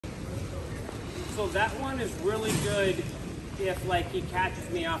So that one is really good if like he catches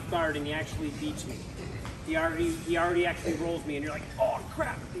me off guard and he actually beats me. He already actually rolls me and you're like, oh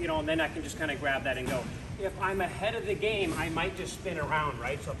crap, you know, and then I can just kind of grab that and go. If I'm ahead of the game, I might just spin around,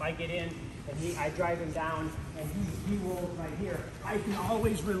 right? So if I get in and I drive him down and he rolls right here, I can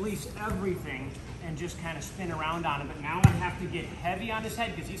always release everything and just kind of spin around on him. But now I have to get heavy on his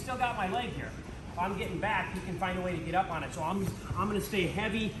head because he's still got my leg here. If I'm getting back, he can find a way to get up on it. So I'm going to stay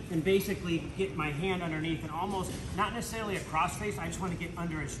heavy and basically get my hand underneath and almost, not necessarily a crossface, I just want to get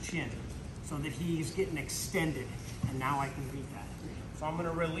under his chin so that he's getting extended. And now I can beat that. So I'm going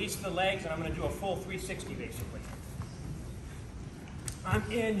to release the legs and I'm going to do a full 360 basically. I'm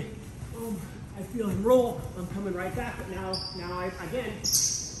in, boom, I feel him roll, I'm coming right back, but now if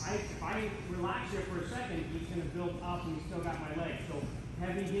I relax here for a second, he's going to build up and he's still got my legs. So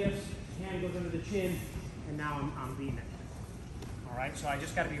heavy hips, hand goes under the chin, and now I'm beating it. All right, so I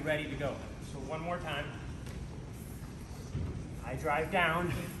just got to be ready to go. So one more time. I drive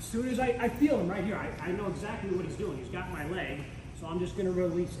down. As soon as I feel him right here, I know exactly what he's doing. He's got my leg. So I'm just going to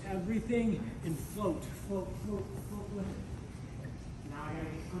release everything and float with it. Now I got to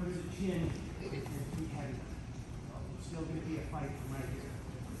get under the chin and keep heavy. It's still going to be a fight from right here.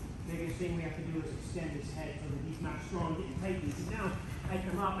 Biggest thing we have to do is extend his head so that he's not strong, getting tight. And now I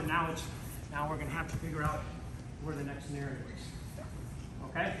come up, and now we're going to have to figure out where the next scenario is.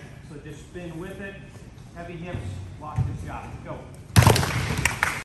 Okay? So just spin with it, heavy hips, lock this job. Go.